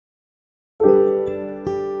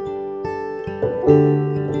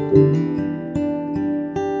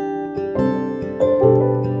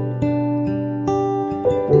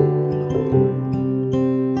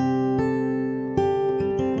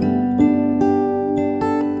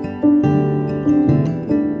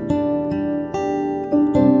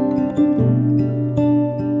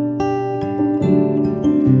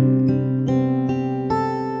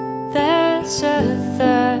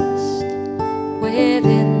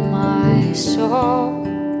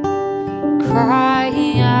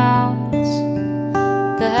crying out,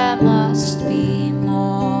 there must be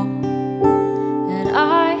more. And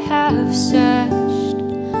I have searched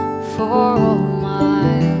for all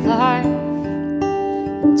my life,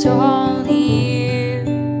 and only you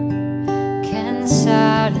can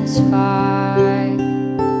satisfy.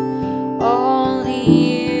 Only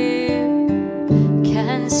you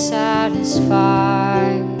can satisfy.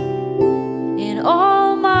 In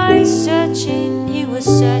all my searching, you were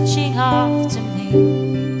searching after me,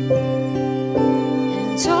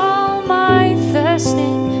 and all my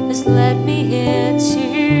thirsting has led me here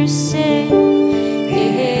to sing.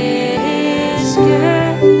 It is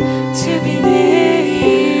good to be near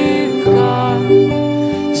you, God.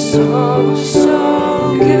 So,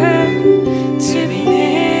 so good to be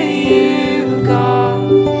near you, God.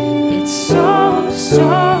 It's so,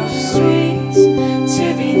 so sweet to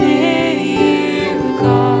be near you,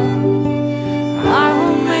 God. I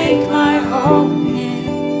will make my home here.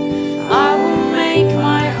 I will make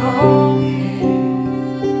my home here.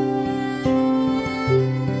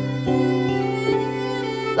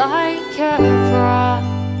 Like a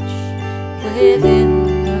branch within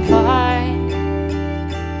the vine,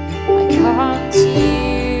 I come to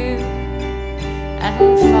you and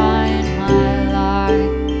find my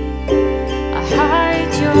life. I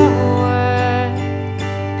hide your word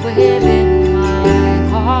within my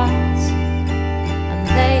heart, and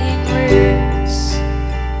laying roots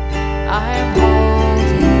I am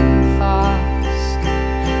holding fast.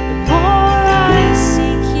 The more I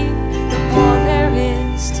seek you, the more there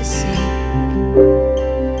is to seek.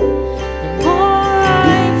 The more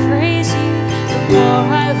I praise you, the more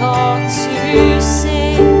I long to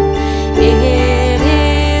sing. It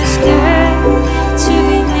is good to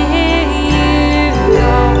be near you,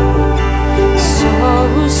 God. So,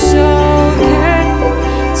 so good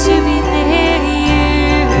to be near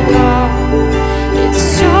you, God. It's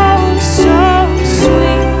so, so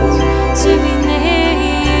sweet to be near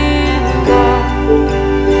you, God.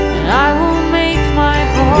 And I will make my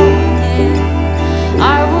home here. I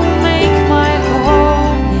will make my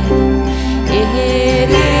home here. It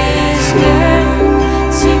is good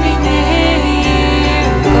to be near you,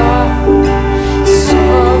 God. So,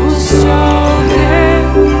 so good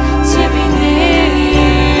to be near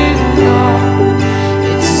you, God.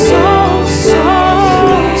 It's so, so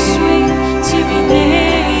sweet to be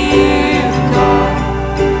near you, God.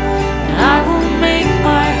 And I will make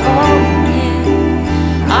my home here.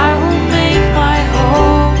 I will make my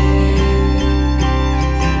home here.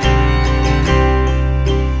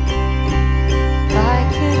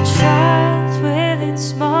 Like a child with its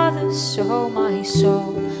mother, so my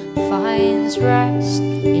soul finds rest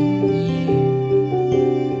in you.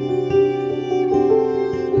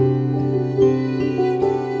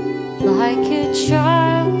 Like a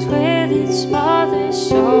child with its mother,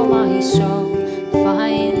 so my soul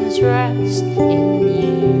finds rest in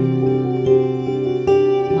you,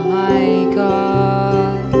 my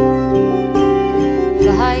God.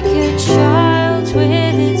 Like a child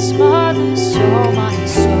with its mother, so my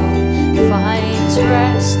soul finds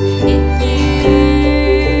rest in you.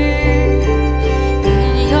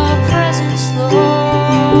 In your presence,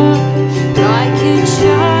 Lord. Like a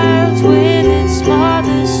child with its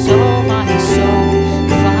mother, so